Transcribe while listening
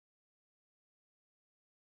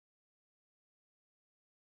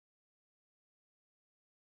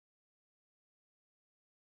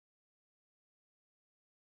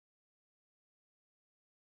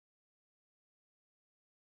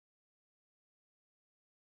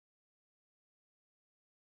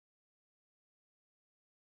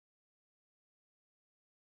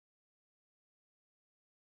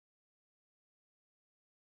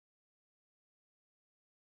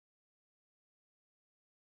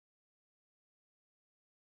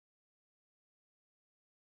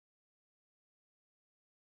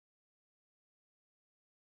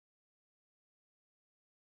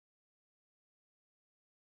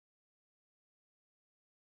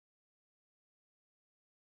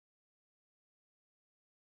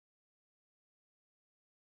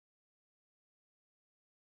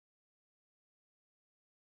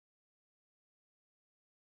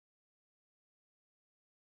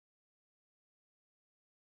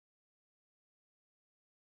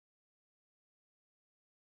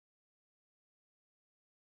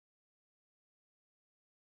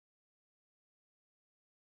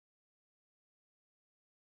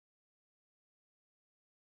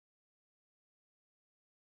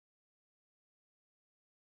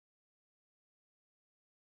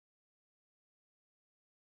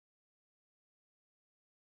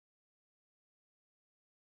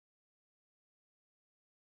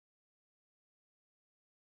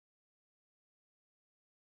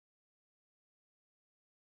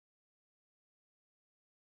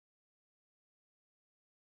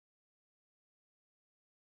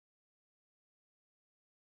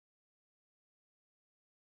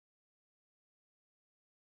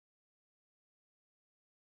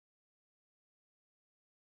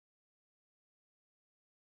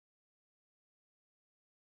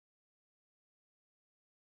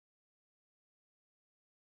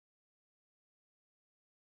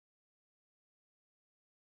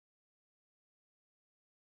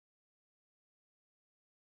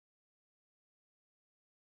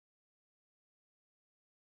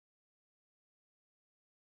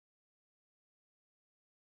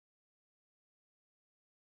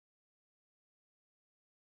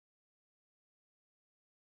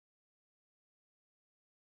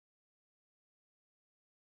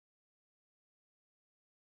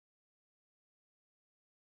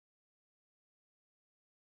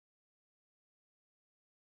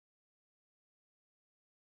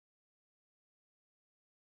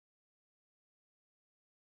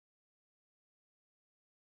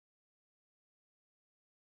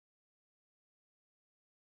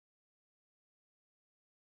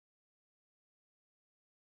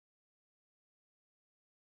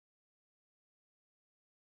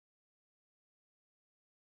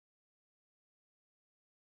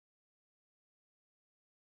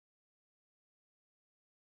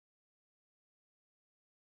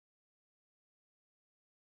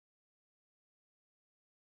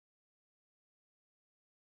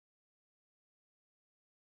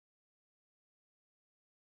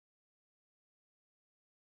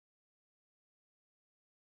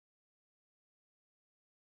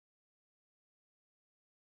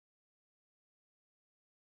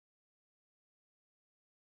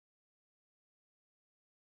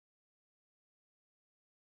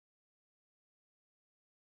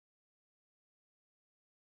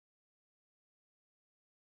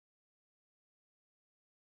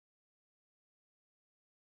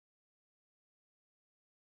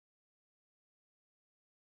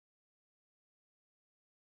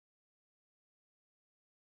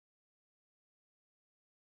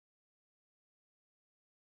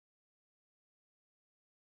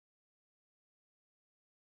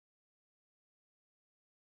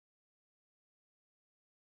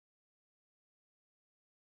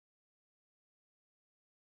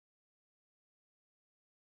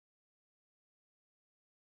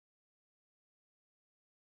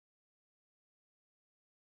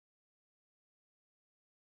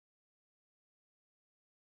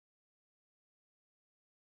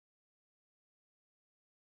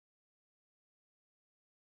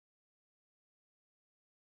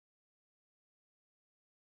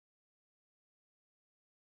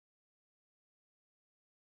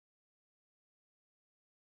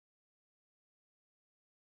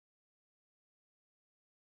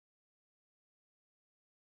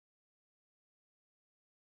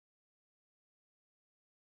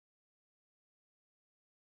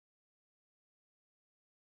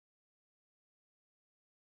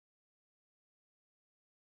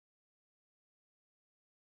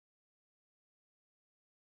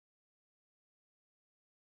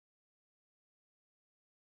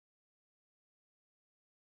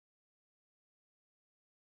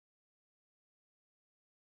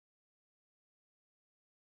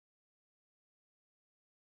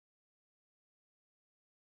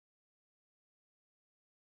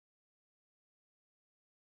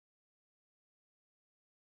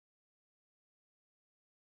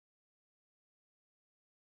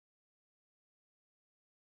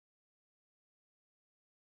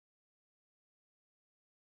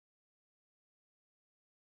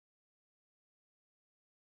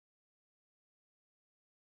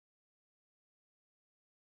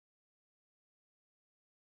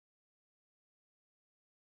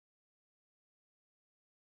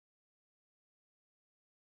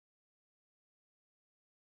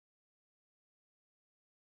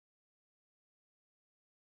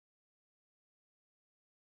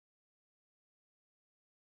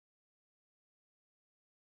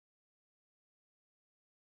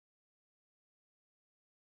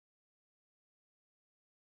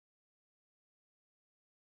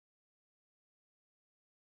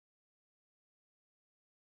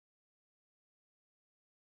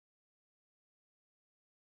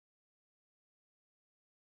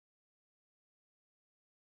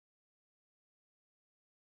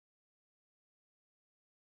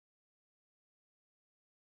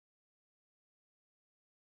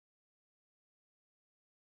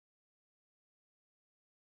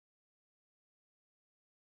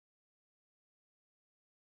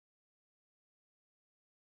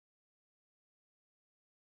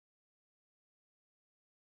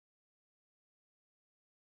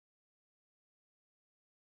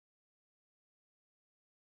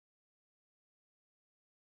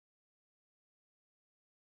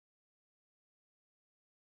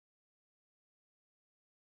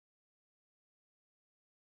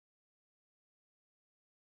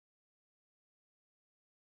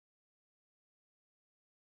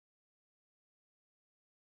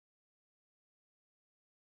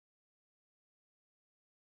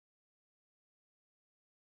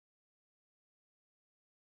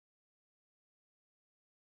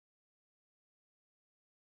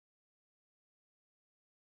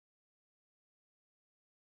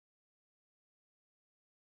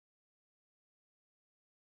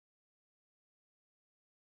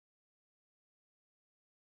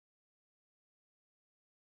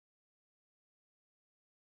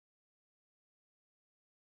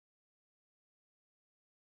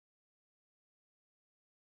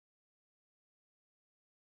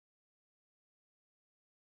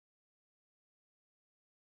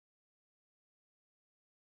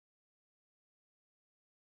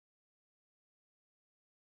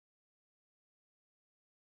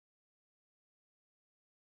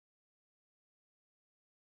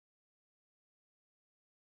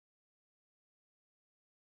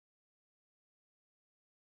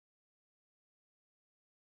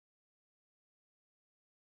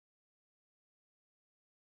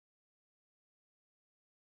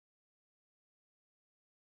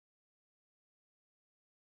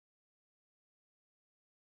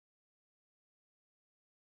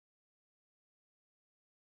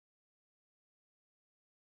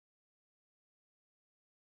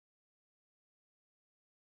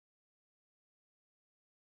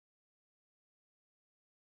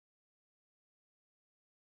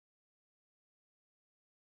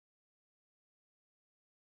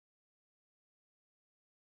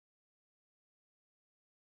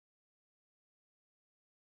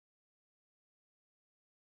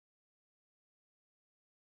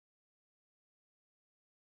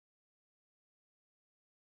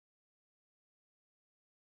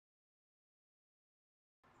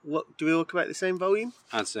What do we look about the same volume?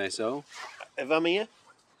 I'd say so. If I'm here,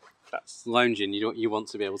 that's Lounging. You want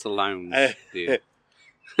to be able to lounge, do you?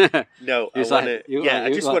 no. I It's want like- to. you- Yeah, like- I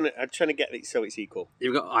you- just like- want to. I'm trying to get it so it's equal.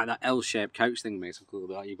 You've got like that L-shaped coach thing makes it cool.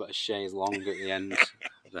 Like you've got a chaise long at the end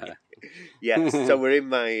there. Yeah. So we're in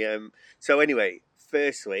my. So anyway,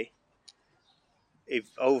 firstly, if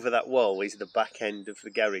over that wall is the back end of the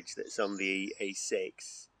garage that's on the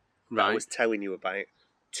A6 that I Right. was telling you about.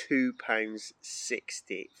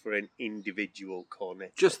 £2.60 for an individual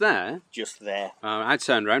cornet. Just there. Just there. I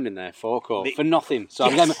turned around in there forecourt The- for nothing. So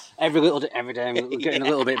I'm Yes. getting every day I'm getting a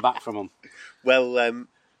little bit back from them. Well,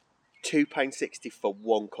 £2.60 for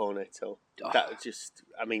one cornetto. Oh. That just,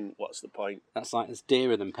 I mean, what's the point? That's like it's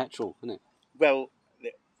dearer than petrol, isn't it? Well,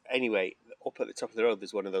 anyway, up at the top of the road,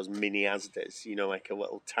 there's one of those mini Asdas, like a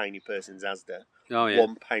little tiny person's Asda. Oh yeah.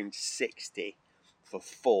 £1.60 for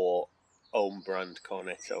 4 own brand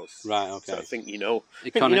cornettos. Right. Okay. So I think you know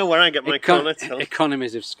where I get my cornetto.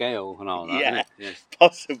 Economies of scale and all that. Yeah. Isn't it?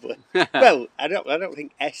 Possibly. Well, I don't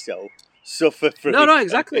think Esso suffer from. No,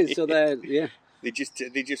 exactly. So they're They just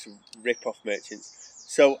rip off merchants.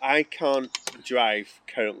 So I can't drive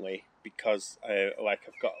currently because I've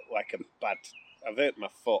got I've hurt my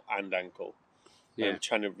foot and ankle. Yeah. I'm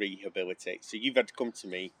trying to rehabilitate. So you've had to come to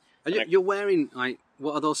me. You're wearing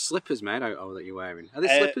what are those slippers made out of that you're wearing? Are they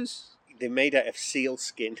slippers? They're made out of seal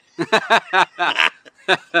skin. I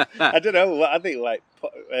don't know what I think.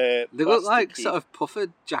 They look like plasticky. sort of puffer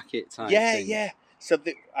jacket type. Yeah, things. yeah. So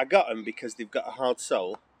I got them because they've got a hard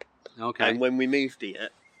sole. Okay. And when we moved here,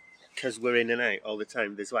 because we're in and out all the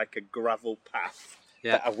time, there's like a gravel path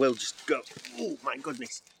that I will just go. Oh my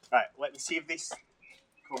goodness! Right, let me see if this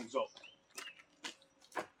comes up.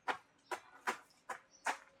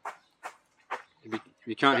 If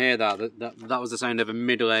you can't hear that was the sound of a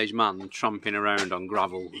middle-aged man tramping around on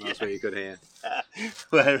gravel. That's what you could hear.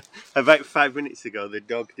 Well, about 5 minutes ago, the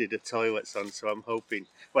dog did a toilets on, so I'm hoping.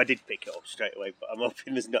 Well, I did pick it up straight away, but I'm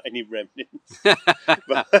hoping there's not any remnants.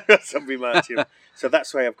 But somebody might hear. So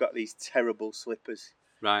that's why I've got these terrible slippers.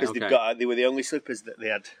 Right. Because Okay. they were the only slippers that they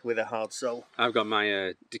had with a hard sole. I've got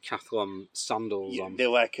my Decathlon sandals on. They're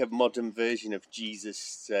like a modern version of Jesus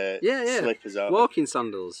slippers, aren't Walking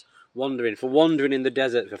sandals. Wandering in the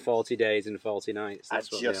desert for 40 days and 40 nights. That's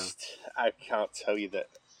what they are. I can't tell you that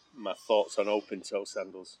my thoughts on open toe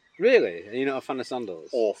sandals. Really? Are you not a fan of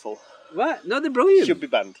sandals? Awful. What? No, they're brilliant. Should be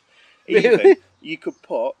banned. Really? Even you could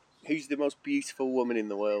put who's the most beautiful woman in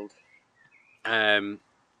the world. I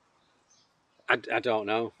don't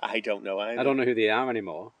know. I don't know either. I don't know who they are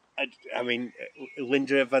anymore. I mean,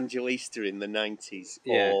 Linda Evangelista in the 90s,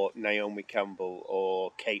 Yeah. or Naomi Campbell,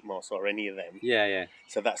 or Kate Moss, or any of them. Yeah, yeah.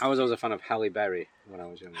 So that's I was always a fan of Halle Berry when I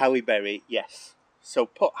was younger. Halle Berry, yes. So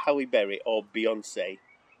put Halle Berry or Beyonce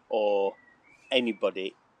or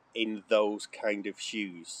anybody in those kind of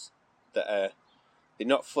shoes that are, they're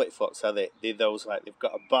not flip-flops, are they? They're those they've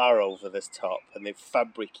got a bar over the top and they're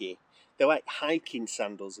fabricy. They're like hiking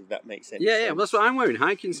sandals, if that makes any sense. Yeah, well, that's what I'm wearing,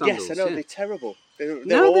 hiking sandals. Yes, I know, yeah. they're terrible. They're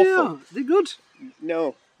No, they awful. are. They're good.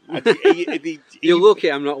 No. You're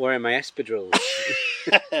lucky I'm not wearing my espadrilles.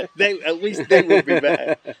 At least they would be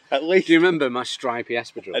better. At least. Do you remember my stripy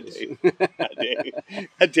espadrilles?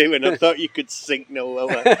 I do, and I thought you could sink no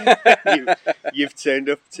lower. You've turned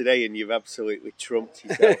up today and you've absolutely trumped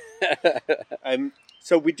yourself.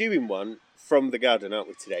 So we're doing one from the garden, aren't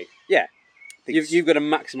we, today? Yeah. You've got a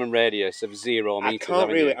maximum radius of 0 meters. I can't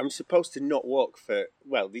haven't really. you? I'm supposed to not walk for.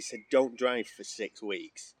 Well, they said don't drive for 6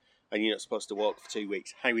 weeks, and you're not supposed to walk for 2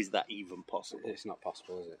 weeks. How is that even possible? It's not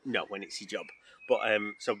possible, is it? No, when it's your job. But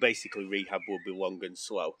so basically, rehab will be long and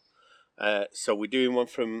slow. So we're doing one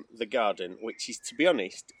from the garden, which is, to be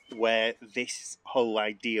honest, where this whole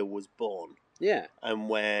idea was born. Yeah. And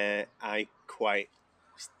where I quite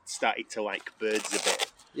started to like birds a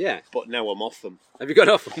bit. Yeah. But now I'm off them. Have you got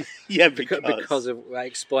off them? Yeah, because of.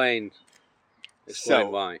 Explain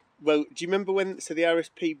why. Well, do you remember when? So the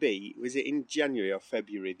RSPB, was it in January or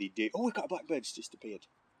February? They did. Oh, we've got a blackbird's just appeared.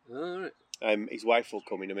 All right. His wife will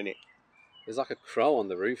come in a minute. There's like a crow on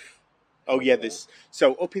the roof. Oh yeah, there's.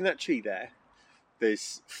 So up in that tree there,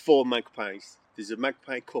 there's 4 magpies. There's a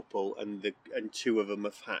magpie couple, and 2 of them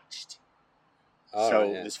have hatched.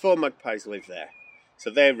 There's 4 magpies live there. So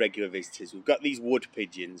they're regular visitors. We've got these wood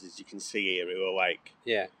pigeons, as you can see here, who are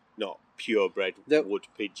not purebred wood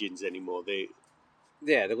pigeons anymore. They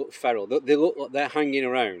look feral. They look like they're hanging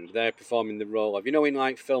around. They're performing the role of,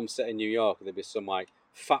 in films set in New York, there'd be some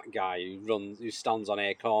fat guy who stands on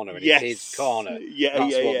a corner and Yes. it's his corner. Yeah,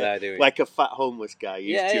 That's yeah, what yeah. they're doing. Like a fat homeless guy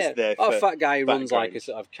who's just there Or for a fat guy who runs like a background.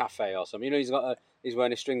 sort of cafe or something. You know, he's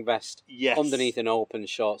wearing a string vest Yes. underneath an open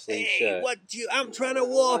short sleeve shirt. I'm trying to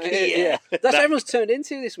walk here. Yeah. That's what everyone's turned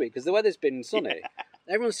into this week because the weather's been sunny.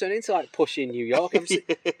 Everyone's turned into like pushing New York.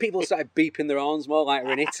 People started beeping their horns more like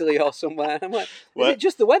we're in Italy or somewhere. I'm like, is it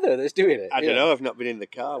just the weather that's doing it? I don't know. I've not been in the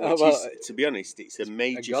car, which is, to be honest, it's a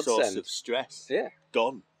major source of stress. Yeah.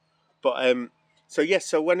 Gone. But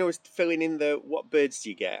so when I was filling in the what birds do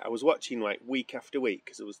you get, I was watching like week after week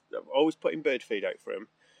because I've always putting bird feed out for them,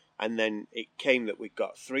 and then it came that we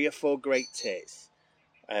got 3 or 4 great tits,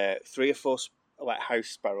 3 or 4 like house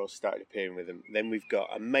sparrows started appearing with them. Then we've got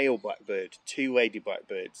a male blackbird, 2 lady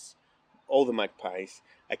blackbirds, all the magpies,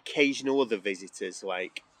 occasional other visitors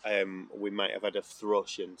like we might have had a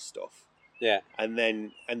thrush and stuff. Yeah. And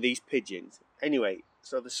these pigeons. Anyway,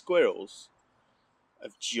 so the squirrels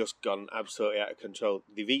have just gone absolutely out of control.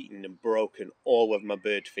 They've eaten and broken all of my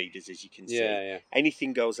bird feeders, as you can see. Yeah.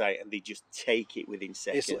 Anything goes out and they just take it within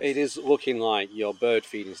seconds. It is looking like your bird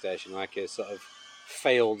feeding station, like a sort of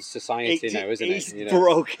failed society now, isn't it? He's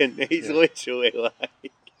broken. He's literally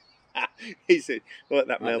like... look at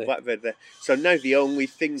that male blackbird there. So now the only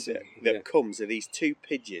thing that comes are these 2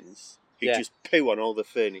 pigeons who just poo on all the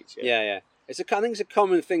furniture. Yeah. I think it's a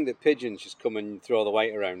common thing that pigeons just come and throw the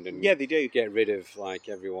weight around and they do get rid of like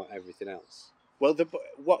everything else. Well,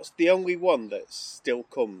 what's the only one that still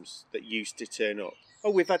comes that used to turn up? Oh,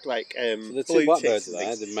 we've had like so the 2 blue blackbirds tits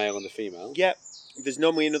there, the male and the female. Yeah, there's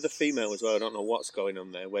normally another female as well. I don't know what's going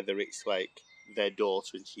on there. Whether it's like their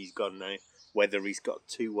daughter and she's gone now, whether he's got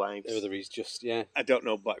 2 wives, whether he's just I don't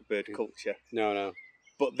know blackbird culture. No.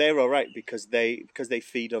 But they're all right because they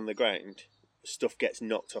feed on the ground. Stuff gets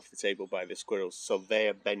knocked off the table by the squirrels, so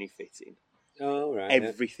they're benefiting. Oh, right.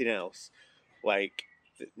 Everything else, like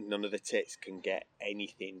none of the tits can get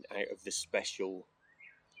anything out of the special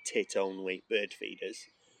tit-only bird feeders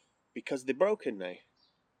because they're broken now.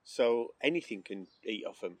 So anything can eat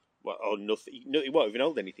off them, or nothing. No, it won't even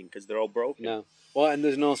hold anything because they're all broken. No. Well, and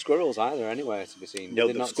there's no squirrels either anywhere to be seen.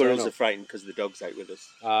 No, the squirrels are frightened because the dog's out with us.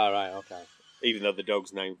 Ah, right, okay. Even though the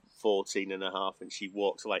dog's now 14 and a half and she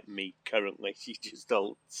walks like me currently, she's just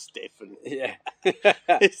all stiff and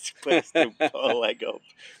it's supposed to put her leg up.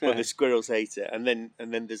 But the squirrels hate it. And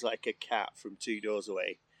then there's like a cat from 2 doors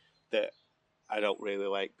away that I don't really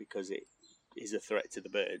like because it is a threat to the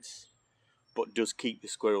birds, but does keep the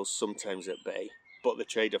squirrels sometimes at bay. But the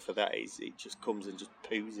trade-off for that is it just comes and just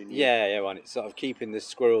poos in you. Yeah, well, it's sort of keeping the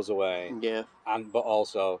squirrels away. Yeah. But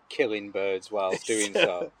also killing birds whilst doing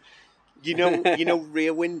so. You know,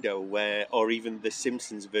 Rear Window, or even the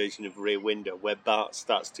Simpsons version of Rear Window, where Bart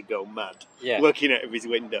starts to go mad, looking out of his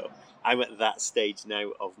window. I'm at that stage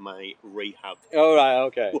now of my rehab. Oh right,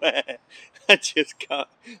 okay. Where I just can't.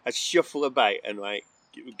 I shuffle about and like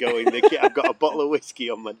go in the. I've got a bottle of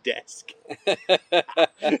whiskey on my desk,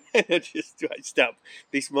 and I just stop.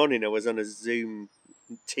 This morning I was on a Zoom,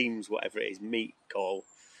 Teams, whatever it is, meet call,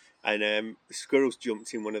 and the squirrels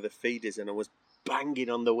jumped in one of the feeders, and I was banging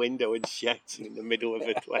on the window and shouting in the middle of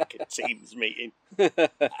a Teams meeting.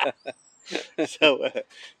 So,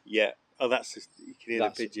 Oh, that's just, you can hear the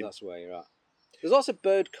pigeon. That's where you're at. There's lots of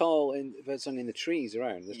bird song in the trees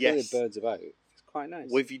around. There's plenty of birds about. It's quite nice.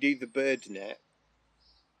 Well, if you do the bird net,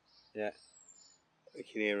 you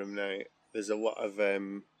can hear them now. There's a lot of,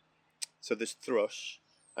 so there's thrush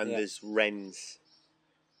and there's wrens,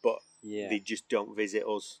 but they just don't visit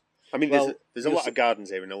us. I mean, there's a lot of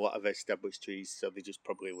gardens here and a lot of established trees, so they just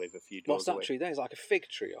probably live a few doors away. What's that tree there? It's like a fig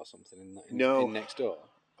tree or something in next door.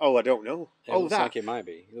 Oh, I don't know. It looks like it might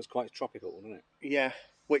be. It looks quite tropical, doesn't it? Yeah.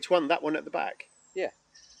 Which one? That one at the back? Yeah.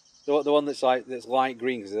 The one that's light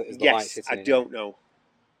green because the light's hitting I don't know.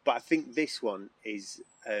 But I think this one is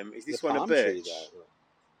this one a birch?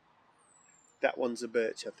 That one's a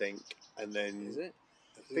birch, I think. And then... Is it?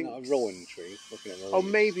 I think a rowan tree. Looking at oh,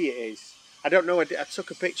 maybe it is. I don't know. I took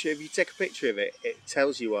a picture. If you take a picture of it, it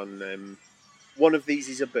tells you on one of these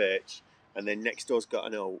is a birch, and then next door's got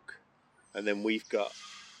an oak, and then we've got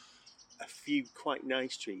a few quite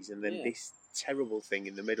nice trees, and then this terrible thing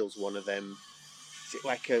in the middle's one of them. Is it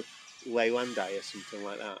like a leylandi or something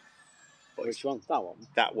like that? But which one? That one?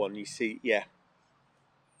 That one, you see, yeah.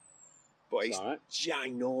 But it's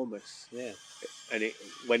ginormous. Yeah. And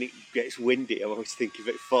when it gets windy, I always think if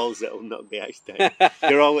it falls, it'll knock the ice down.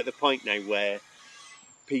 They're all at the point now where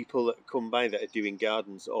people that come by that are doing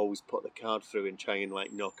gardens always put the card through and try and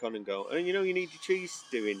like knock on and go, oh, you need your trees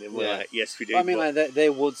doing. And we're like, yes, we do. Well, I mean, like they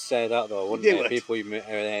would say that though, wouldn't they? People who are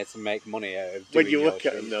there to make money out of doing when you look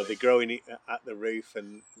at them though, they're growing at the roof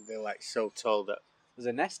and they're like so tall that There's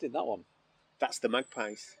a nest in that one. That's the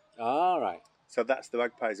magpies. All right. So that's the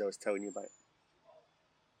magpies I was telling you about.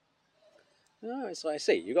 Oh, it's like I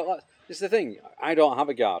see. You got that. This is the thing. I don't have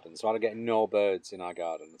a garden, so I get no birds in our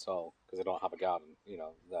garden at all because I don't have a garden.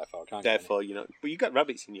 Therefore I can't. Therefore, but you got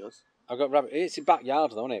rabbits in yours. I've got rabbit. It's a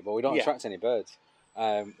backyard, though, isn't it? But we don't Yeah. attract any birds,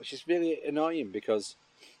 which is really annoying because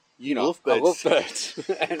you love birds. I love birds,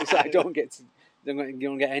 and it's like I don't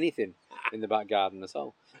get anything in the back garden at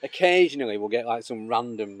all. Occasionally, we'll get like some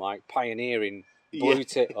random like pioneering blue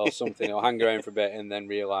tit or something. It'll hang around for a bit and then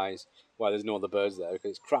realise there's no other birds there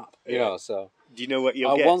because it's crap. So do you know what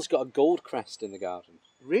you'll get? I once got a gold crest in the garden.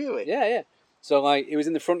 Really? Yeah. So like it was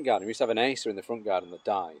in the front garden. We used to have an acer in the front garden that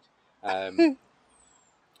died. And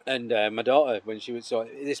my daughter, when she was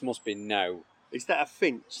this must be now. Is that a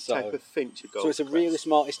finch type of finch? So it's a really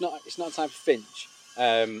small. It's not a type of finch,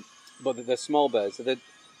 but they're small birds. So that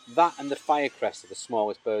and the firecrest are the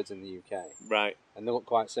smallest birds in the UK. Right. And they look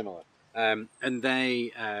quite similar. And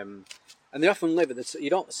they often live at the. You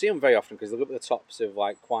don't see them very often because they live at the tops of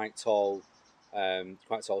like quite tall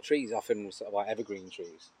trees, often sort of like evergreen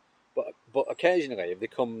trees. But occasionally, if they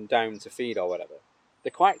come down to feed or whatever,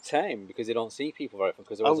 they're quite tame because they don't see people very often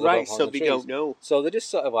because they're so they don't know. So they're just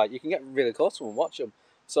sort of like you can get really close to them and watch them.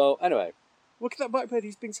 So anyway, look at that blackbird.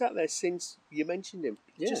 He's been sat there since you mentioned him.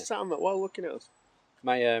 He just sat on that wall looking at us.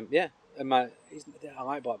 I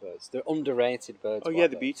like blackbirds. They're underrated birds. Oh yeah,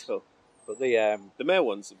 they're beautiful. But the male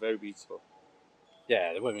ones are very beautiful.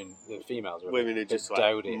 Yeah, the females are women are just like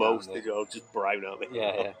dowdy, most. They're all just brown, aren't they?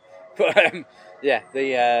 Yeah. But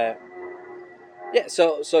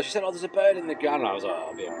So she said, "Oh, there's a bird in the garden." I was like,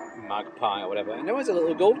 "Oh, it'll be a magpie or whatever." And there was a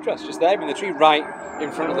little goldcrest just there in the tree, right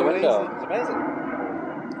in front of the window. It's amazing.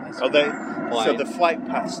 So the flight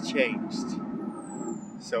paths changed.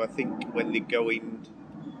 So I think when they're going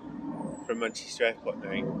from Manchester Airport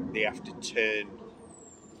now, they have to turn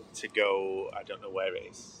to go. I don't know where it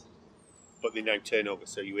is. But they now turn over,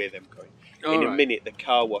 so you hear them going. In a minute, the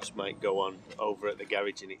car wash might go on over at the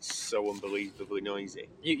garage, and it's so unbelievably noisy.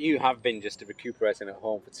 You have been just recuperating at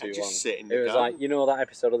home for too long. Just sitting. It was like that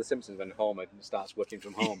episode of The Simpsons when Homer starts working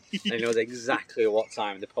from home, and he knows exactly what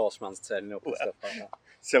time the postman's turning up and stuff like that.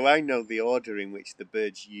 So I know the order in which the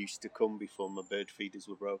birds used to come before my bird feeders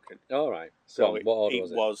were broken. All right. So what order was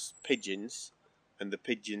it? It was pigeons, and the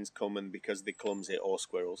pigeons come, and because they're clumsy, or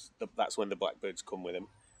squirrels, that's when the blackbirds come with them.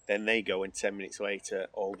 Then they go, and 10 minutes later,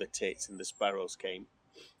 all the tits and the sparrows came.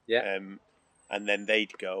 Yeah. And then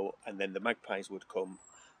they'd go, and then the magpies would come,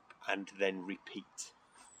 and then repeat.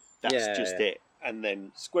 That's it. And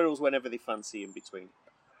then squirrels whenever they fancy in between.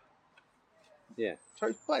 Yeah. So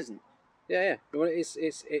it's pleasant. Yeah. But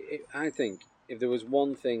I think if there was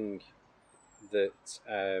one thing that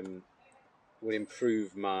would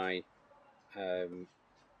improve my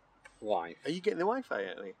life. Are you getting the Wi-Fi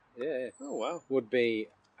out of it? Yeah. Oh, wow. Would be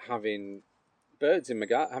having birds in my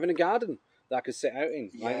garden, having a garden that I could sit out in.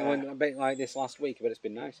 Like this last week, but it's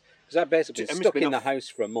been nice. Because I've basically been stuck in the house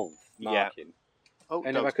for a month marking. Yeah. Oh,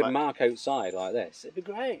 and if I could mark outside like this, it'd be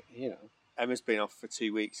great, Emma's been off for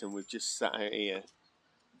 2 weeks and we've just sat out here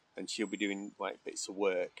and she'll be doing like bits of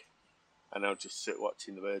work and I'll just sit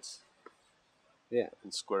watching the birds. Yeah.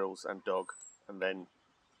 And squirrels and dog and then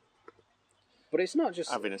but it's not just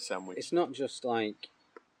having a sandwich. It's not just like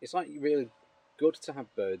it's like really good to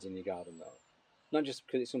have birds in your garden though. Not just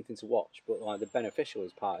because it's something to watch, but like the beneficial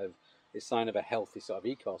is part of it's sign of a healthy sort of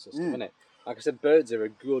ecosystem, isn't it? Like I said, birds are a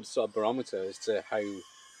good sort of barometer as to how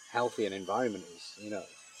healthy an environment is,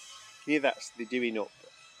 Yeah, they're doing up.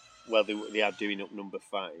 Well, they are doing up number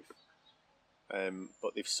 5,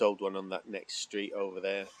 but they've sold one on that next street over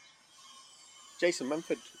there. Jason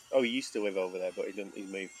Manford. Oh, he used to live over there, but he's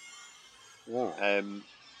moved. Right.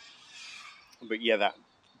 But yeah, that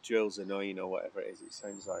drill's annoying or whatever it is. It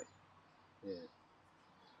sounds like.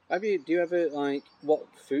 Yeah. Do you ever like what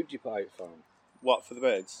food do you put out for them? What for the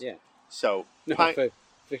birds? Yeah. So for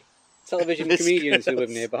television comedians who live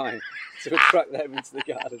nearby to attract them into the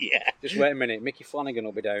garden. Yeah. Just wait a minute, Mickey Flanagan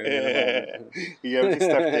will be down. Yeah,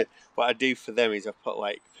 just have to. What I do for them is I put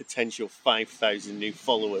like potential 5,000 new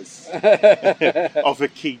followers of a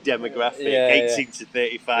key demographic, 18 to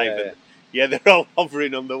 35. Yeah, they're all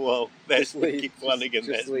hovering on the wall. There's Mickey Flanagan.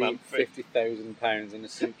 Just there's leave Manfred. £50,000 in a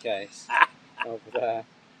suitcase over there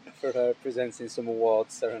for presenting some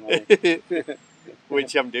awards ceremony.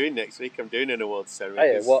 Which I'm doing next week. I'm doing an awards ceremony.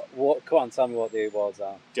 Oh, yeah. What? Come on, tell me what the awards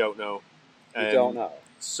are. Don't know. You don't know?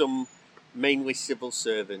 Some mainly civil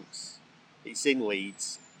servants. It's in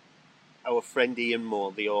Leeds. Our friend Ian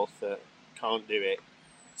Moore, the author, can't do it.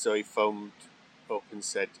 So he phoned up and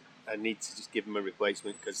said, I need to just give him a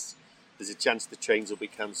replacement because there's a chance the trains will be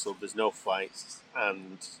cancelled. There's no flights,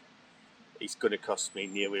 and it's going to cost me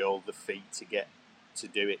nearly all the fee to get to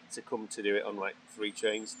do it, to come to do it on like 3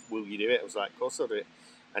 trains. Will you do it? I was like, of course I'll do it.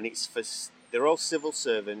 And it's for, they're all civil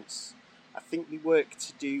servants. I think they work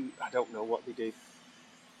to do, I don't know what they do.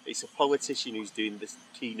 It's a politician who's doing this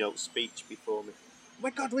keynote speech before me. Oh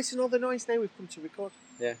my God, listen to all the noise now, we've come to record.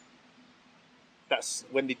 Yeah. That's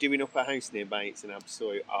when they're doing up a house nearby, it's an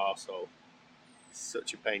absolute arsehole. It's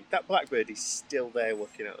such a pain. That blackbird is still there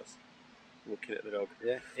looking at us. Looking at the dog.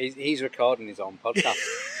 Yeah, he's recording his own podcast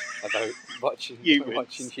about watching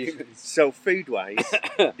humans. So food-wise,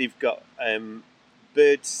 they've got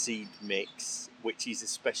bird seed mix, which is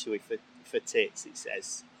especially for tits, it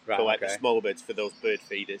says. Right, for the smaller birds, for those bird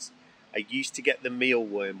feeders. I used to get the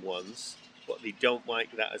mealworm ones, but they don't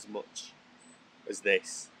like that as much as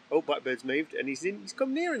this. Oh, blackbird's moved, and he's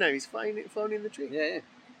come nearer now. He's flying in the tree. Yeah.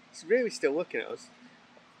 He's really still looking at us.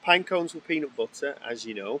 Pine cones with peanut butter, as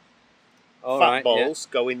you know. Fat balls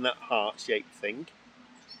go in that heart-shaped thing.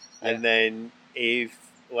 Yeah. And then if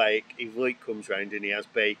Luke comes round and he has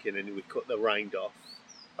bacon and we cut the rind off,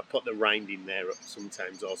 I put the rind in there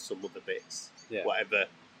sometimes, or some other bits. Yeah. Whatever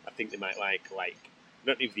I think they might like. I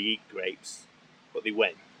don't know if they eat grapes, but they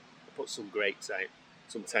went. I put some grapes out.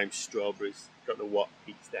 Sometimes strawberries. Don't know what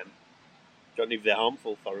eats them. Don't know if they're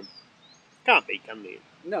harmful for them. Can't be, can they?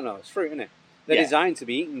 No, it's fruit, isn't it? They're designed to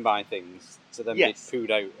be eaten by things, to then be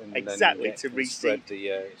pooed out and exactly then to reseed.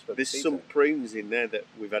 There's some prunes in there that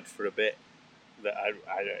we've had for a bit that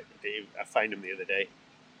I found them the other day,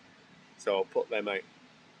 so I'll put them out.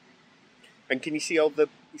 And can you see all the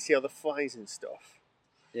flies and stuff?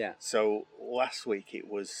 Yeah. So last week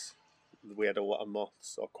we had a lot of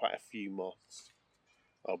moths, or quite a few moths,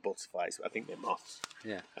 or butterflies. I think they're moths.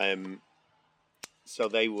 Yeah. So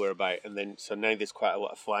they were about, so now there's quite a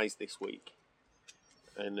lot of flies this week.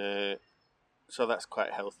 And so that's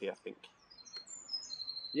quite healthy, I think.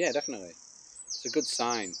 Yeah, definitely. It's a good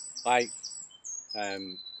sign.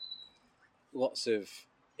 Lots of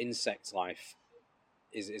insect life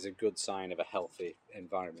is a good sign of a healthy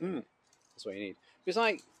environment. That's what you need. Because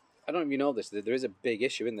I don't know if you know this, there is a big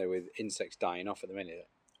issue in there with insects dying off at the minute.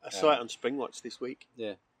 I saw it on Springwatch this week.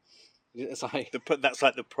 Yeah. It's like that's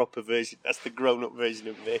like the proper version. That's the grown-up version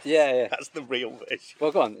of this. Yeah. That's the real version.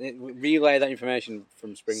 Well, go on. Relay that information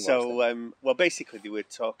from Springwatch. So, basically they were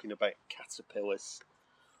talking about caterpillars,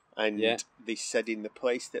 and they said in the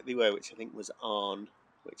place that they were, which I think was Arn,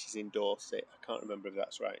 which is in Dorset. I can't remember if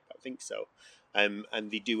that's right. I think so. And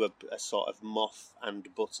they do a sort of moth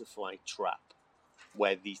and butterfly trap,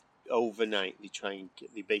 where overnight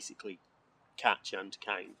they basically catch and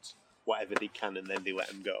count whatever they can, and then they let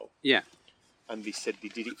them go. Yeah. And they said they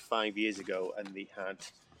did it 5 years ago, and they had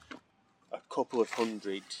a couple of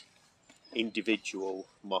hundred individual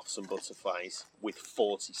moths and butterflies with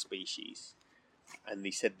 40 species. And they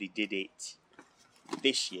said they did it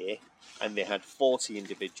this year, and they had 40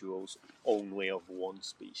 individuals only of one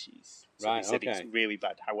species. So they said it's really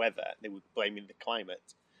bad. However, they were blaming the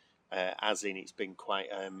climate, as in it's been quite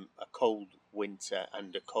a cold winter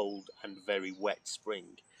and a cold and very wet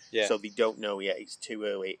spring. Yeah. So they don't know yet. It's too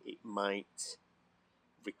early. It might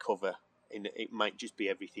recover. It might just be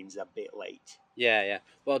everything's a bit late. Yeah.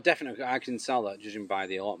 Well, definitely, I can tell that judging by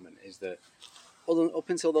the allotment is that up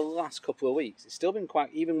until the last couple of weeks, it's still been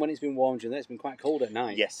quite. Even when it's been warm during the day, it's been quite cold at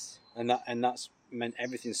night. Yes. And that's meant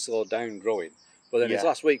everything's slowed down growing. But then it's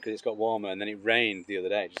last week because it's got warmer, and then it rained the other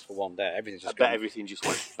day just for one day. Everything just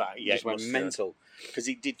went back. Yeah, just went mental. Because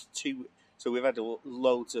it did two. So we've had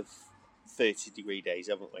loads of 30-degree days,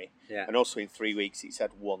 haven't we? Yeah. And also in 3 weeks it's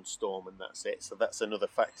had one storm, and that's it. So that's another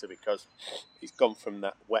factor, because it's gone from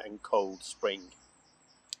that wet and cold spring.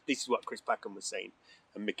 This is what Chris Packham was saying,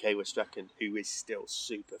 and Michaela Strachan, who is still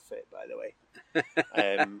super fit, by the way.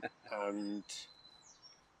 And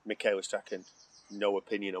Michaela Strachan, no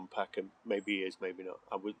opinion on Packham. Maybe he is, maybe not.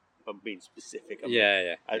 I'm being specific.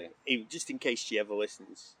 Just in case she ever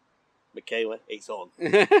listens, Michaela, it's on.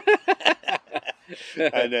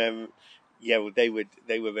 And they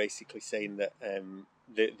were basically saying that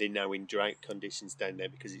they're now in drought conditions down there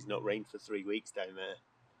because it's not rained for 3 weeks down there.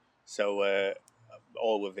 So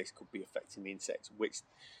all of this could be affecting the insects, which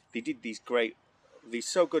they did these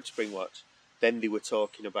so good Springwatch. Then they were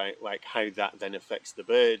talking about how that then affects the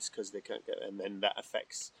birds because they can't get, and then that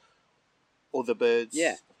affects other birds.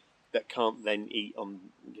 Yeah. That can't then eat on,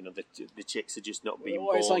 the chicks are just not being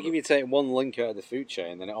born. It's like if you take one link out of the food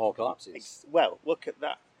chain, then it all collapses. Well, look at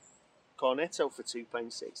that. Cornetto for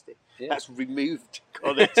 £2.60. Yeah. That's removed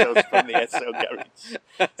cornettos from the Esso garage.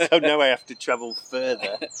 So now I have to travel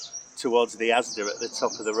further towards the Asda at the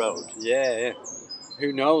top of the road. Yeah.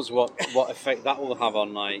 who knows what effect that will have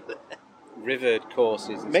on like rivered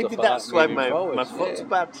courses and Maybe stuff like that's that why moving forward. my foot's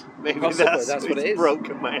bad. Maybe Possibly, that's what it's it is.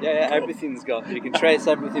 broken my ankle. Yeah, everything's got. You can trace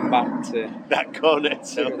everything back to that corner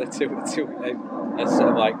to a sort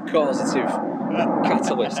of like causative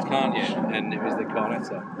catalyst, can't you? And it was the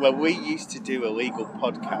cornetto. Well, we used to do a legal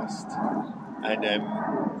podcast,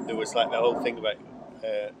 and there was like the whole thing about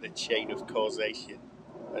the chain of causation,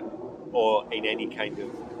 or in any kind of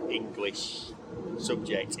English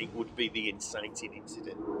subject, it would be the inciting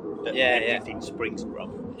incident that everything springs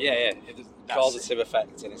from. Yeah. It's causative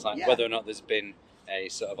effect, and it's like whether or not there's been a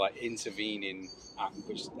sort of like intervening act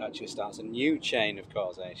which actually starts a new chain of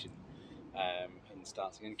causation, and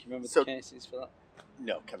starts again. Can you remember the cases for that?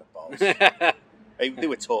 No, kind of balls. They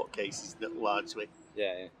were tort cases, largely.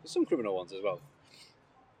 Yeah. There's some criminal ones as well.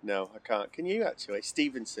 No, I can't. Can you actually?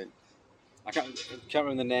 Stevenson. I can't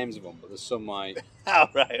remember the names of them, but there's some like. Oh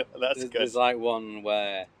right, well, that's good. There's like one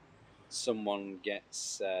where someone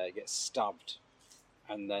gets stabbed,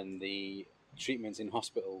 and then the treatment in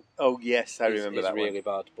hospital. Oh yes, I remember that. Is really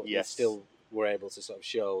bad, but yes. they still were able to sort of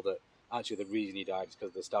show that actually the reason he died is because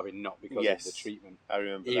of the stabbing, not because of the treatment. I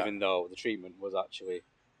remember even though the treatment was actually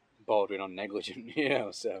bordering on negligent,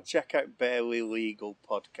 So check out Barely Legal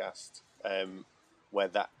podcast, where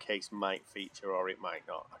that case might feature or it might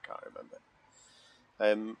not. I can't remember.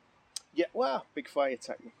 Big fire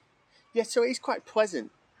technique. Yeah, so it's quite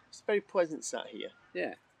pleasant. It's very pleasant sat here.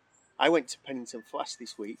 Yeah. I went to Pennington Flash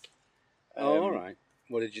this week. All right.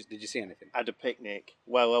 What did you see anything? Had a picnic.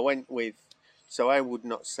 Well, I went with. So I would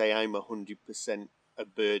not say I'm 100% a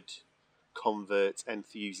bird convert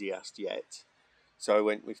enthusiast yet. So I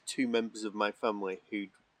went with two members of my family who'd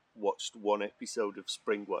watched one episode of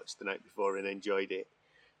Springwatch the night before and enjoyed it.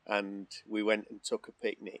 And we went and took a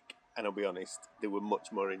picnic. And I'll be honest, they were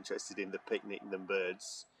much more interested in the picnic than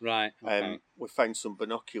birds. Right. Okay. We found some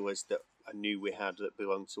binoculars that I knew we had that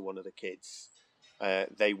belonged to one of the kids.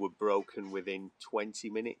 They were broken within 20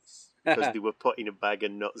 minutes because they were put in a bag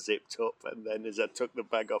and not zipped up. And then as I took the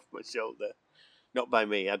bag off my shoulder, not by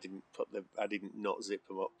me, I didn't not zip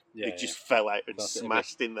them up. They just fell out and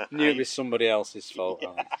smashed in the knew it was somebody else's fault.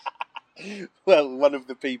 Well, one of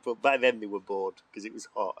the people, by then they were bored because it was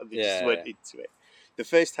hot and they just went into it. The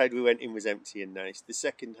first hide we went in was empty and nice. The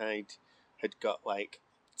second hide had got like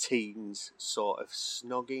teens sort of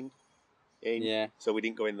snogging in, so we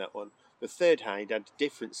didn't go in that one. The third hide had a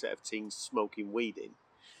different set of teens smoking weed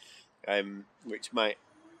in, which might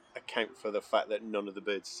account for the fact that none of the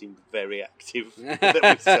birds seemed very active that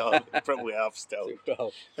we saw, probably half stoned.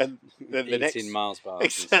 And then the next Mars bars.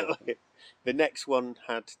 Exactly. The next one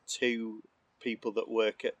had two people that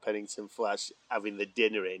work at Pennington Flash having the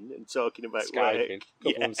dinner in and talking about Skyping.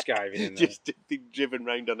 Couple of them Skyping in there. Just driven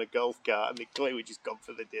round on a golf cart and they clearly just gone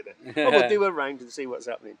for the dinner. We'll do a round and see what's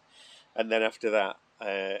happening. And then after that,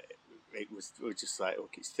 we were just like,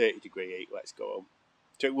 look, it's 30-degree heat, let's go home.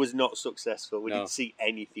 So it was not successful. We didn't see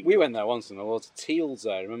anything. We went there once and there was teals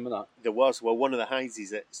there, remember that? There was. Well, one of the hides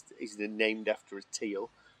is named after a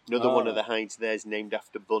teal. Another one of the hides there is named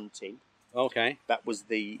after bunting. Okay. That was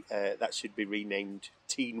that should be renamed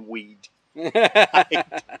Teen Weed.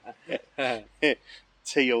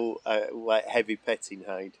 Teal, like heavy petting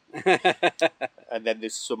hide. And then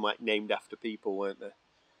there's some like named after people, weren't there?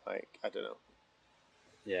 Like, I don't know.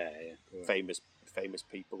 Yeah. Famous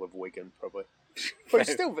people of Wigan, probably. But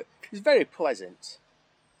it's very pleasant.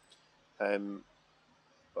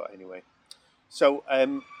 But anyway. So,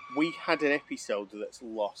 we had an episode that's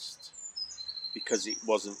lost because it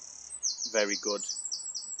wasn't very good,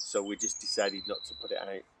 so we just decided not to put it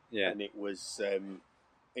out. Yeah. And it was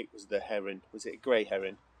the heron. Was it a grey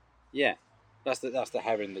heron? Yeah, that's the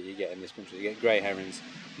heron that you get in this country. You get grey herons,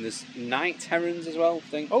 and there's night herons as well, I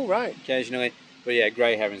think. Oh right. Occasionally, but yeah,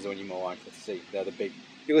 grey herons are the one you're more likely to see. They're the big.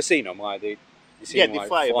 You'll have seen them, like you see them like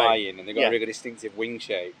fly in, and they've got a really distinctive wing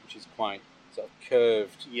shape, which is quite sort of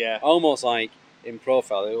curved. Yeah. Almost like in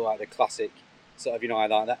profile, they look like the classic. Sort of, like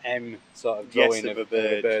that M sort of drawing of a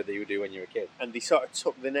bird that you would do when you were a kid. And they sort of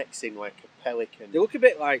tuck the necks in like a pelican. They look a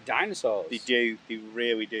bit like dinosaurs. They do. They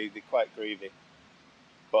really do. They're quite groovy.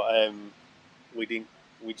 But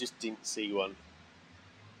we just didn't see one.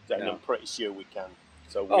 And I'm pretty sure we can.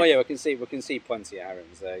 So we can see plenty of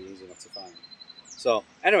herons. They're easy enough to find. So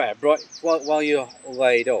anyway, while you're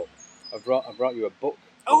laid up, I brought you a book.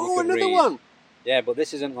 Oh, another one. Yeah, but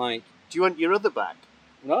this isn't like. Do you want your other bag?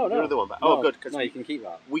 No. Your other one back. Oh, good. Cause you can keep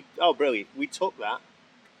that. Brilliant. We took that.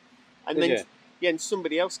 And and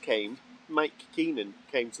somebody else came. Mike Keenan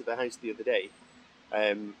came to the house the other day.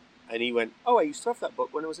 And he went, I used to have that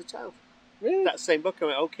book when I was a child. Really? That same book. I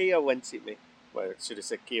went, Keogh lent it me. Well, I should have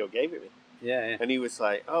said Keogh gave it me. Yeah. And he was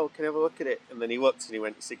like, "Oh, can I have a look at it?" And then he looked and he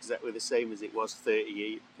went, "It's exactly the same as it was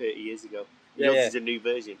 30 years ago. Yours is a new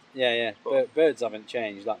version." Yeah. But birds haven't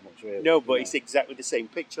changed that much, really. No, but it's exactly the same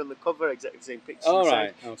picture on the cover, exactly the same picture Oh, inside.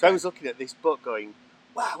 right. Okay. So I was looking at this book going,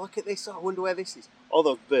 "Wow, look at this. Oh, I wonder where this is." All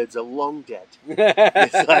those birds are long dead.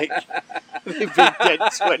 It's like they've been dead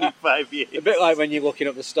 25 years. A bit like when you're looking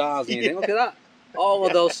up the stars and you think, look at that. All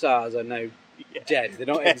of those stars are now dead. They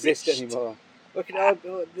don't exist anymore. Look at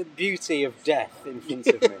the beauty of death in front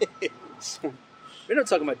of me. We're not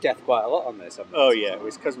talking about death quite a lot on this, have we? Oh, yeah. It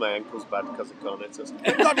was because my ankle's bad because of cornetos.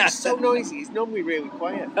 God, it's so noisy. It's normally really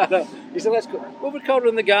quiet. He said, we'll record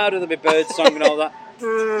in the garden. There'll be bird song and all that.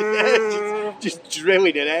 just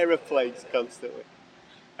drilling in aeroplanes constantly.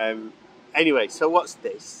 Anyway, so what's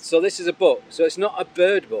this? So this is a book. So it's not a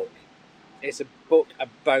bird book. It's a book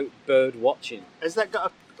about bird watching. Has that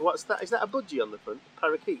got what's that? Is that a budgie on the front?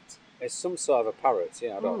 Parakeet? It's some sort of a parrot.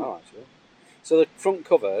 Yeah, I don't know actually. So the front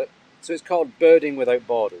cover. So it's called Birding Without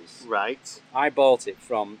Borders. Right. I bought it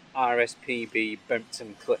from RSPB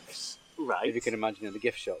Bempton Cliffs. Right. If you can imagine in the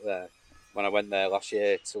gift shop there. When I went there last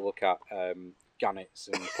year to look at gannets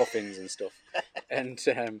and puffins and stuff. And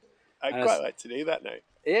I'd quite like to do that now.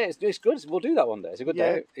 Yeah, it's good. We'll do that one day. It's a good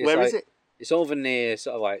day. Where is it? It's over near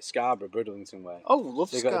sort of like Scarborough, Bridlington way. Oh, love Scarborough.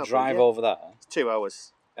 So you've got to drive over there. It's 2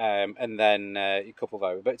 hours. And then a couple of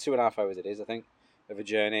hours, about 2.5 hours it is, I think, of a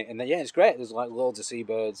journey. And then, it's great. There's like loads of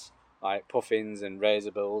seabirds, like puffins and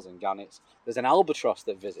razorbills and gannets. There's an albatross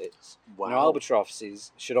that visits. Wow. Now,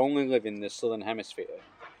 albatrosses should only live in the southern hemisphere.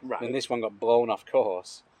 Right. And this one got blown off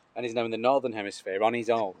course and he's now in the northern hemisphere on his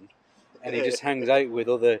own. And he just hangs out with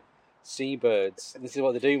other seabirds. And this is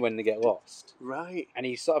what they do when they get lost. Right. And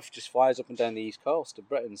he sort of just flies up and down the east coast of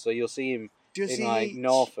Britain. So you'll see him in like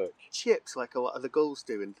Norfolk. Chips like a lot of the gulls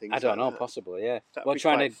do and things. I don't know, that. Possibly, yeah. That'd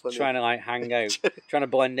trying be to like hang out, trying to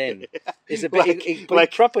blend in. It's a bit. Like- he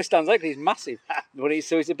like- properly stands out 'cause he's massive. But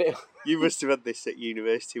he's a bit. You must have had this at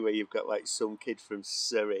university where you've got like some kid from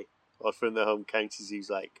Surrey or from the home counties who's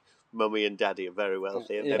like, mummy and daddy are very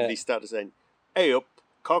wealthy, and then they started saying, "Hey up,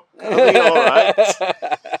 cock, are we all right?"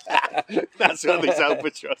 That's what this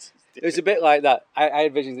albatross is doing. It was a bit like that. I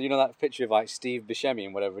had visions. You know that picture of like Steve Buscemi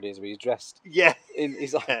and whatever it is, where he's dressed. Yeah.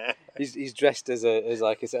 He's like he's dressed as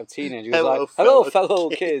like a sort of teenager. He's Hello, like, "Hello, fellow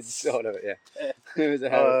kids." Or whatever. Yeah. It was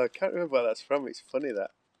I can't remember where that's from. It's funny,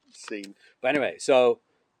 that scene. But anyway, so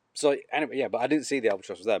anyway, yeah. But I didn't see the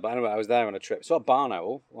albatross was there. But anyway, I was there on a trip. So a barn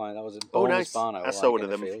owl. Like that was a bonus barn owl. I saw one of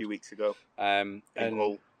them a few weeks ago. And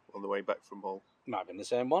Hull, on the way back from Hull. Might have been the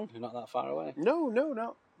same one. Not that far away. No,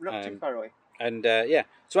 not too far away. And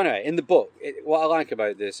so anyway, in the book, what I like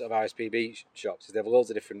about this sort of RSPB shops is they have loads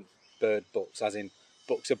of different bird books, as in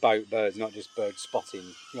books about birds, not just bird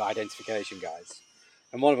spotting, identification guides.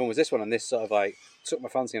 And one of them was this one, and this sort of like took my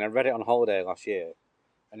fancy, and I read it on holiday last year.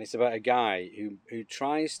 And it's about a guy who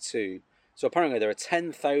tries to. So apparently there are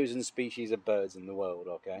 10,000 species of birds in the world.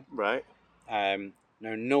 Okay. Right.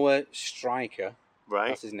 Now Noah Stryker, right,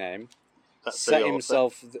 that's his name. That's set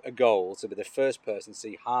himself a goal to be the first person to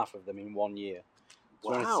see half of them in 1 year. So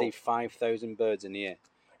wow. he wanted to see 5,000 birds in a year.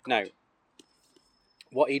 Now,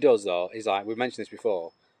 what he does though is, like we've mentioned this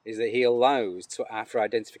before, is that he allows for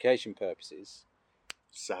identification purposes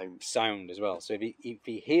sound as well. So if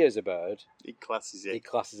he hears a bird, he classes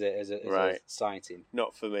it as a sighting.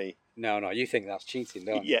 Not for me. No, you think that's cheating,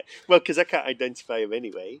 don't you? Yeah, well, because I can't identify him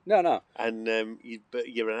anyway. No. And you've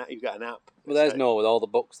got an app. Well, there's Noah with all the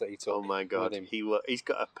books that he took. Oh my God, he's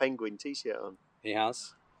got a penguin T-shirt on. He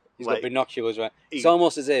has. He's got binoculars, right? It's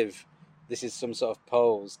almost as if this is some sort of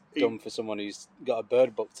pose done for someone who's got a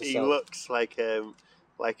bird book to sell. He looks like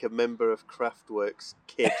a member of Kraftwerk's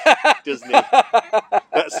kid, doesn't he?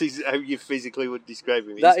 That's how you physically would describe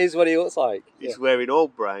him. That is what he looks like. He's wearing all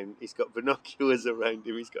brown. He's got binoculars around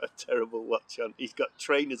him. He's got a terrible watch on. He's got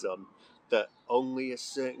trainers on that only a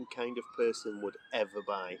certain kind of person would ever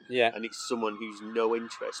buy. Yeah. And it's someone who's no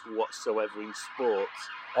interest whatsoever in sports.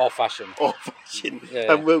 Or fashion.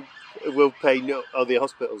 Yeah. And we'll pay the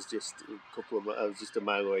hospital's just a couple of miles, just a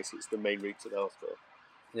mile away, so it's the main route to the hospital.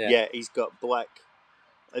 Yeah, he's got black.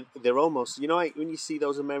 They're almost, like when you see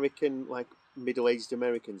those American, like middle-aged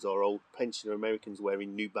Americans or old pensioner Americans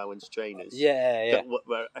wearing New Balance trainers. Yeah. That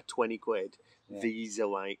were a 20 quid. Yeah. These are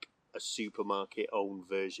like a supermarket-owned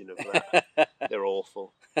version of that. They're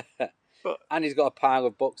awful. And he's got a pile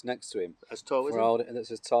of books next to him. As tall as him?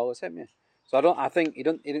 That's as tall as him, yeah. So I think he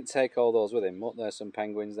didn't take all those with him. Look, there's some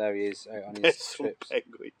penguins. There he is out on his trips.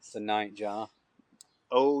 Penguins. It's a nightjar.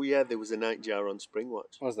 Oh yeah, there was a nightjar on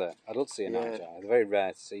Springwatch. Was there? I'd love to see a nightjar. It's very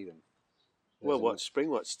rare to see them. Watch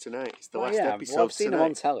Springwatch tonight. It's the last episode. Well, I've seen them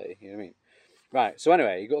on telly. You know what I mean? Right. So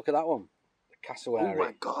anyway, you go look at that one. cassowary. Oh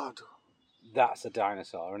my god. That's a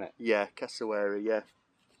dinosaur, isn't it? Yeah, cassowary, yeah.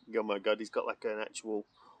 Oh my god, he's got like an actual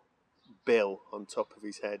bill on top of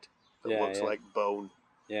his head that looks like bone.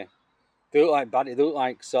 Yeah. They look like They look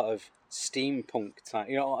like sort of steampunk type.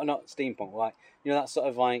 Not steampunk, like, that sort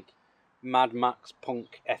of like Mad Max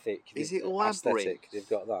punk ethic. Is it Labyrinth? Labyrinth? They've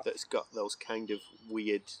got that. That's got those kind of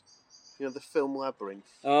weird, the film Labyrinth.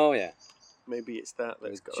 Oh, yeah. Maybe it's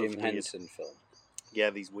that's got Jim those Henson film. Yeah,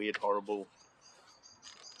 these weird, horrible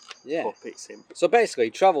puppets in. So basically,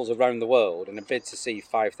 he travels around the world in a bid to see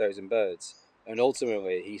 5,000 birds. And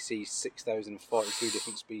ultimately, he sees 6,042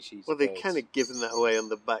 different species. Well, they've kind of given that away on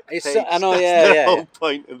the back page. I know, That's the whole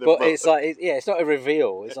point of the book. But it's like, it's not a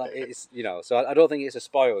reveal. It's like, so I don't think it's a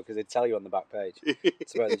spoiler because they tell you on the back page.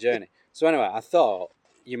 It's about the journey. So anyway, I thought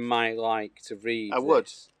you might like to read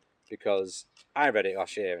this because I read it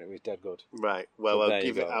last year and it was dead good. Right. Well,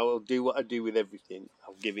 so I'll do what I do with everything.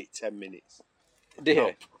 I'll give it 10 minutes. Do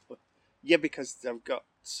you? Yeah, because I've got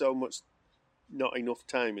so much, not enough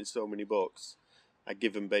time in so many books. I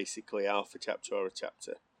give them basically half a chapter or a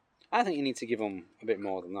chapter. I think you need to give them a bit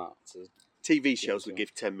more than that. TV shows we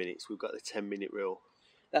give 10 minutes. We've got the 10-minute rule.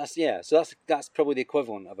 So that's probably the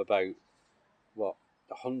equivalent of about,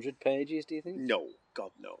 100 pages, do you think? No,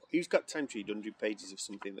 God, no. Who's got time to read 100 pages of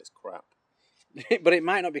something that's crap? But it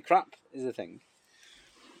might not be crap, is the thing.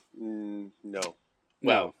 No.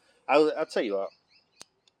 Well, I'll tell you what.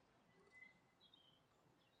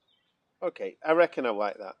 Okay, I reckon I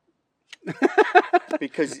like that.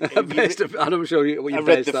 Because I'm sure what you I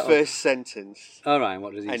read the first sentence. All right,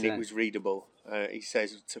 what does he say? And it was readable. He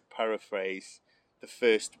says, to paraphrase, the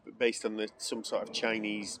first, based on some sort of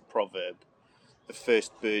Chinese proverb, the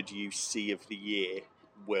first bird you see of the year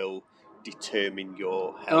will determine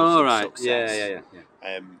your health and success.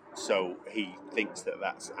 Yeah. So he thinks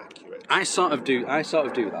that's accurate. I sort of do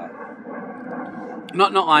that.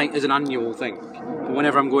 Not like as an annual thing, but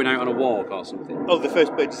whenever I'm going out on a walk or something. Oh, the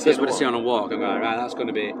first bird you see on a walk, I'm going, right, that's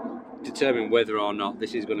going to determine whether or not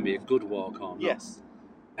this is going to be a good walk or not. Yes.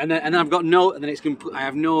 And then I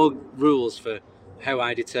have no rules for how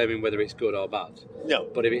I determine whether it's good or bad. No.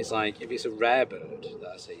 But if it's a rare bird that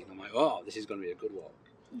I see, I'm like, oh, this is going to be a good walk.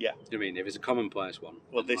 Yeah. You know what I mean? If it's a commonplace one.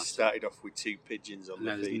 Well, this started off with 2 pigeons on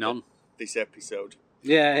the feed. None. This episode.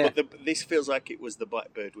 Yeah. But this feels like it was the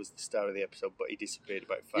blackbird was the star of the episode, but he disappeared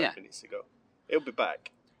about 5 minutes ago. He'll be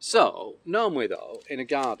back. So, normally though, in a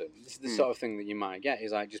garden, this is the sort of thing that you might get,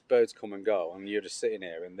 is like just birds come and go, and you're just sitting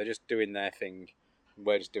here, and they're just doing their thing, and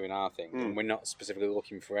we're just doing our thing, and we're not specifically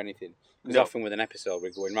looking for anything. Because often with an episode,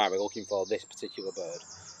 we're going, right, we're looking for this particular bird.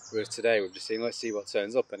 Whereas today, we've just seen, let's see what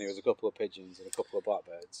turns up, and it was a couple of pigeons and a couple of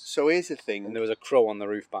blackbirds. So here's the thing. And there was a crow on the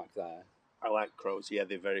roof back there. I like crows, yeah,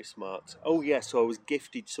 they're very smart. Oh, yeah, so I was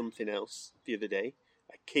gifted something else the other day.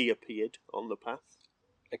 A key appeared on the path.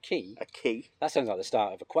 A key? A key. That sounds like the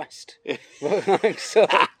start of a quest. It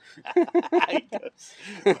does.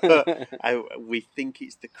 But we think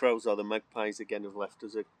it's the crows or the magpies again have left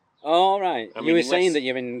us. Oh, right. You were saying that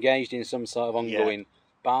you're engaged in some sort of ongoing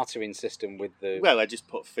bartering system with the... Well, I just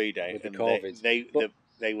put food out. With the corvids.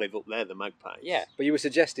 They live up there, the magpies. Yeah, but you were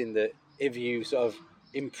suggesting that if you sort of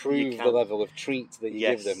improve the level of treat that you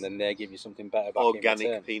give them, then they give you something better back organic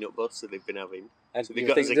in return. peanut butter they've been having. And so they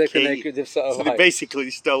got us a key. They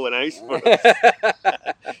basically stole an house for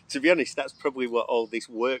us. To be honest, that's probably what all this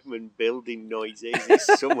workman building noise is.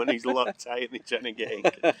 It's someone who's locked out and they're trying to get in.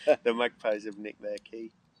 The magpies have nicked their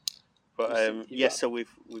key. But so we've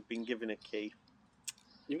been given a key.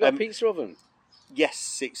 You've got a pizza oven?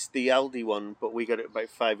 Yes, it's the Aldi one, but we got it about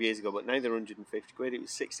 5 years ago. But now they're 150 quid. It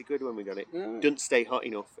was 60 quid when we got it. Doesn't stay hot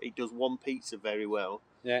enough. It does one pizza very well.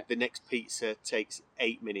 Yeah. The next pizza takes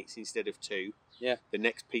 8 minutes instead of 2. Yeah. The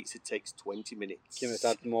next pizza takes 20 minutes. You must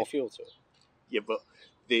add more fuel to it. Yeah, but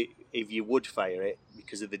if you would fire it,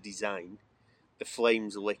 because of the design, the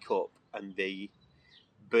flames lick up and they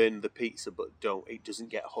burn the pizza, but it doesn't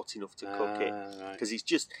get hot enough to cook it. Because it's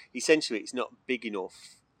just, essentially, it's not big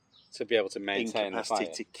enough to be able to maintain the fire,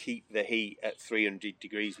 to keep the heat at 300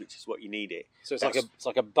 degrees, which is what you need it. So it's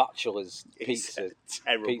like a bachelor's pizza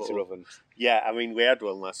oven. Yeah, I mean we had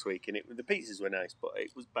one last week, and the pizzas were nice, but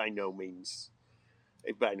it was by no means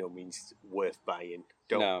worth buying.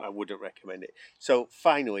 I wouldn't recommend it. So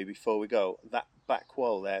finally, before we go, that back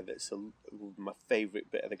wall there, that's my favourite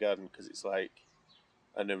bit of the garden because it's like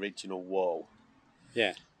an original wall.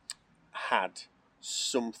 Yeah, had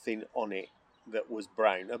something on it that was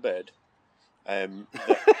brown, a bird, that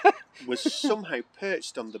was somehow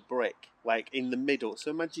perched on the brick, like in the middle.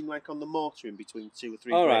 So imagine like on the mortar in between 2 or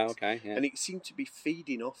 3 bricks. Right, okay, yeah. And it seemed to be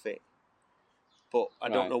feeding off it. But I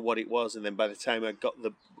don't know what it was. And then by the time I got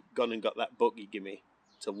the gone and got that book you give me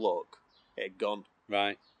to look, it had gone.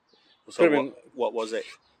 Right. So what was it?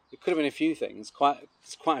 It could have been a few things. Quite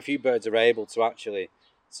a few birds are able to actually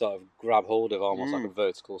sort of grab hold of almost like a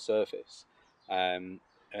vertical surface, and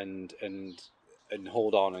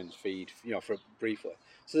hold on and feed, for briefly.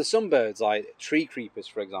 So there's some birds like tree creepers,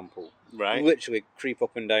 for example, right? Literally creep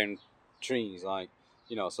up and down trees, so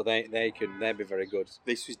they'd be very good.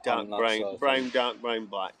 This was dark brown,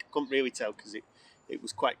 black. Couldn't really tell because it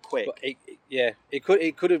was quite quick. But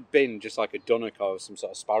it could have been just like a dunnock or some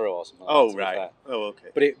sort of sparrow or something. Oh, right. Oh, okay.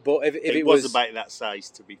 But if it was about that size,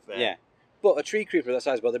 to be fair. Yeah, but a tree creeper that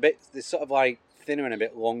size, but they're sort of like thinner and a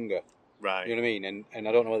bit longer. Right. You know what I mean? And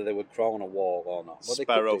I don't know whether they would crawl on a wall or not. But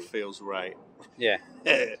sparrow feels right. Yeah.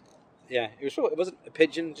 Yeah. It wasn't a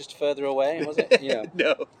pigeon just further away, was it?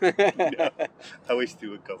 No. I wish they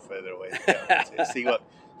would go further away. See, look,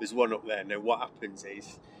 there's one up there. Now, what happens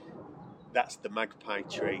is, that's the magpie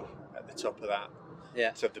tree at the top of that.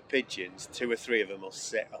 Yeah. So the pigeons, 2 or 3 of them will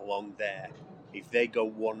sit along there. If they go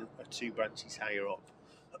 1 or 2 branches higher up,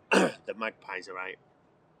 the magpies are out,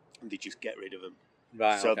 and they just get rid of them.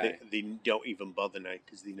 Right. So okay. they don't even bother now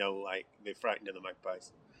because they know they're frightened of the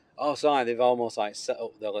magpies. Oh, sorry, they've almost set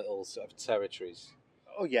up their little sort of territories.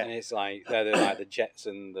 Oh yeah. And it's like they're like the jets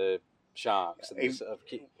and the sharks, and they sort of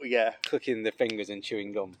keep clicking their fingers and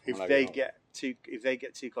chewing gum. If they get too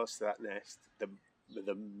close to that nest,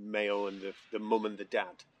 the male and the mum and the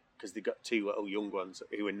dad, because they've got 2 little young ones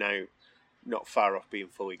who are now not far off being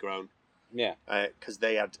fully grown. Yeah. Because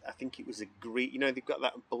they had, I think it was a green. They've got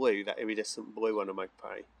that iridescent blue on a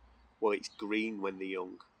magpie. Well, it's green when they're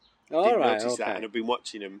young. Didn't notice that, and I've been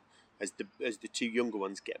watching them as the 2 younger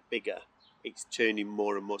ones get bigger. It's turning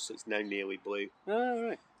more and more, so it's now nearly blue. Oh,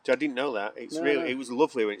 right. So I didn't know that. It was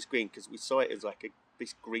lovely when it's green because we saw it as like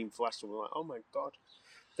this green flash, and we're like, oh my god.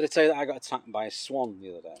 Did I tell you that I got attacked by a swan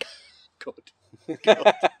the other day? God.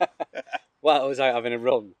 Well, I was out having a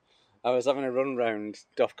run. I was having a run round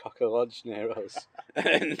Dovecocker Lodge near us,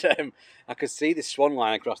 and I could see this swan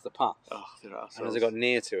line across the path. Oh, they're assholes. And as I got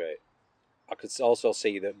near to it, I could also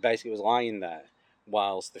see that basically it was lying there,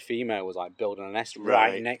 whilst the female was like building a nest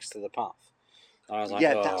right next to the path. And I was like,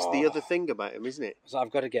 that's the other thing about him, isn't it? So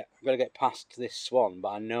I've got to get past this swan, but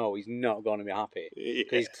I know he's not going to be happy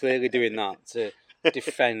because he's clearly doing that to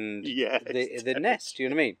defend the nest. You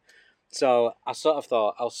know what I mean? So I sort of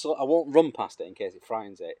thought I won't run past it in case it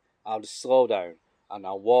frightens it. I'll just slow down and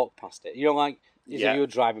I'll walk past it. Like if you were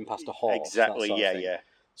driving past a horse. Exactly. Yeah.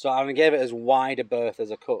 So I gave it as wide a berth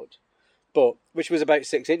as I could. But which was about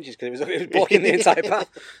 6 inches because it was blocking the entire path.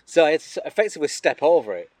 So I had to effectively step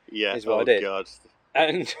over it. Yeah, is what I did. God.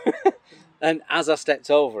 And as I stepped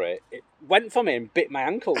over it, it went for me and bit my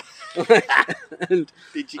ankle. and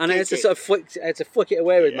I had to sort of flick it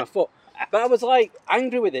away with my foot. But I was like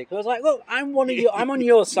angry with it because I was like, look, I'm on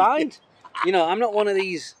your side. I'm not one of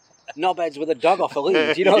these knobheads with a dog off a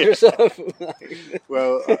lead. Just sort of.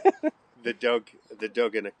 Well, the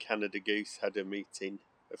dog and a Canada goose had a meeting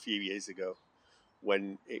a few years ago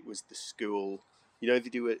when it was the school.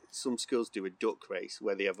 Some schools do a duck race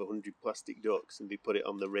where they have 100 plastic ducks and they put it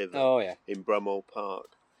on the river in Bramall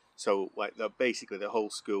Park. So, basically the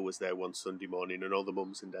whole school was there one Sunday morning and all the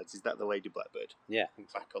mums and dads. Is that the Lady Blackbird? Yeah.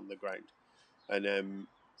 Back on the ground. And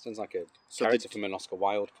sounds like a character from an Oscar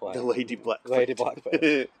Wilde play. The Lady Blackbird. Lady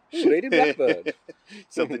Blackbird. Lady Blackbird.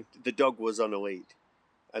 So the dog was on a lead,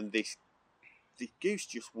 and the goose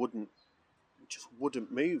just wouldn't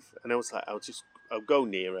move. And I was like, I'll go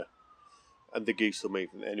nearer, and the goose will move.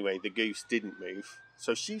 And anyway, the goose didn't move,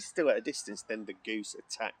 so she's still at a distance. Then the goose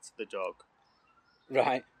attacked the dog.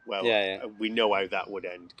 Right. Well, we know how that would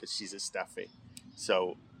end because she's a staffy.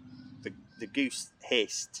 So the goose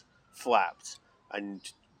hissed, flapped, and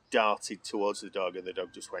darted towards the dog, and the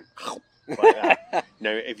dog just went like that.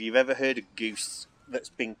 Now, if you've ever heard a goose that's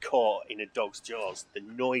been caught in a dog's jaws, the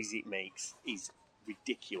noise it makes is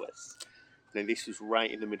ridiculous. Now, this was right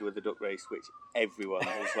in the middle of the duck race, which everyone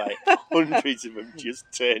was like, hundreds of them just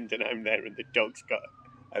turned, and I'm there, and the dog's got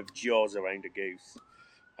jaws around a goose.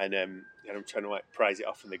 And I'm trying to prize it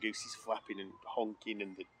off, and the goose is flapping and honking,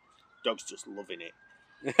 and the dog's just loving it.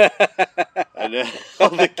 And all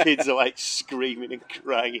the kids are screaming and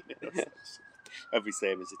crying. I'd be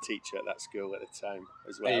same as a teacher at that school at the time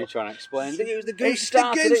as well. Are you trying to explain? It was the goose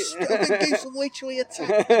started it. The goose literally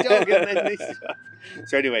attacked the dog, and then this.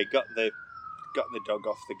 So anyway, got the dog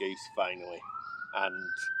off the goose finally, and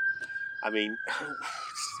I mean.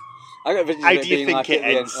 I got visions of it being like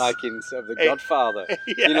in sort of The Godfather.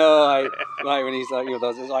 Yeah. Like when he's there's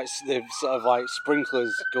the sort of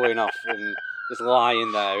sprinklers going off and just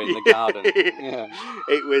lying there in the garden. Yeah.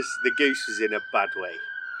 The goose was in a bad way.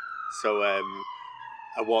 So I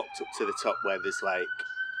walked up to the top where there's like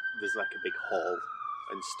a big hall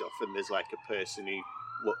and stuff, and there's like a person who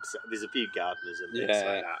looks at, there's a few gardeners and things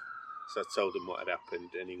like that. So I told him what had happened,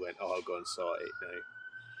 and he went, "Oh, I'll go and sort it now."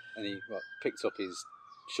 And he picked up his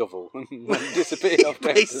shovel and disappeared off.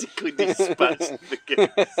 Basically dispatched the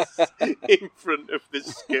goose in front of the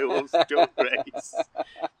school's duck race.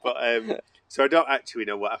 But so I don't actually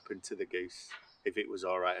know what happened to the goose, if it was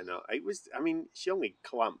all right or not. It was. I mean, she only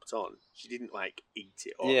clamped on. She didn't like eat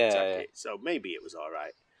it or attack it. So maybe it was all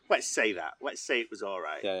right. Let's say that. Let's say it was all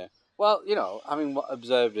right. Yeah. Well, I mean, what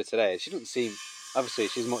observed her today, she doesn't seem. Obviously,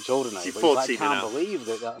 she's much older now. She's but 14 I can't believe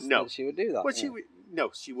that she would do that. Well,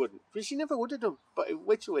 she wouldn't. But she never would have done. But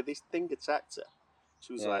literally, this thing attacked her.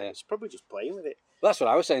 She was she's probably just playing with it. Well, that's what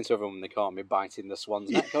I was saying to everyone when they caught me biting the swan's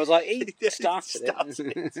neck. I was like, he started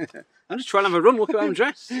it. I'm just trying to have a run. Look at how I'm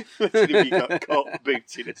dressed. Imagine if you got caught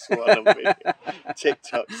booting a swan on video.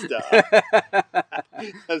 TikTok star.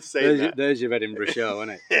 I'm saying that. There's your Edinburgh show,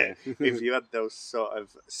 isn't it? Yeah. If you had those sort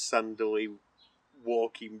of sandally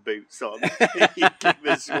walking boots on, you kick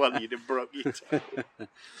the swan, you'd have broke your toe.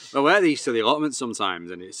 I wear these to the allotment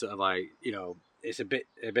sometimes, and it's sort of like, it's a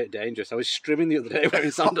bit dangerous. I was strimming the other day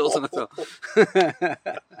wearing sandals, and I thought,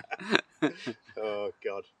 oh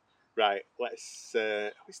God! Right, let's.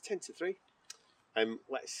 It's 2:50.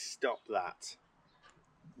 Let's stop that.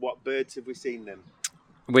 What birds have we seen then?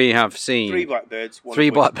 We have seen 3 blackbirds.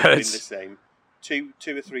 Three blackbirds. The same. Two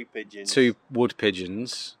or three pigeons. 2 wood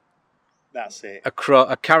pigeons. That's it.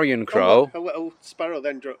 A carrion crow. A little sparrow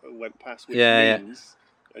then went past, which means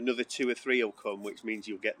another 2 or 3 will come, which means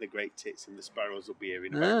you'll get the great tits, and the sparrows will be here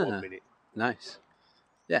in about 1 minute. Nice.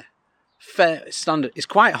 Yeah. Fair standard. It's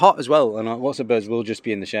quite hot as well, and lots of birds will just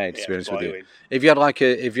be in the shade. To be honest with you, if you had like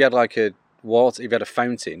a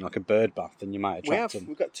fountain, like a bird bath, then you might attract them.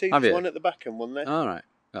 We've got 2. There's one at the back and one there. All right.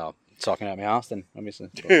 Oh, talking out my arse then, obviously.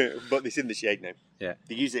 But it's in the shade now. Yeah.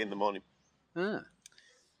 They use it in the morning. Ah.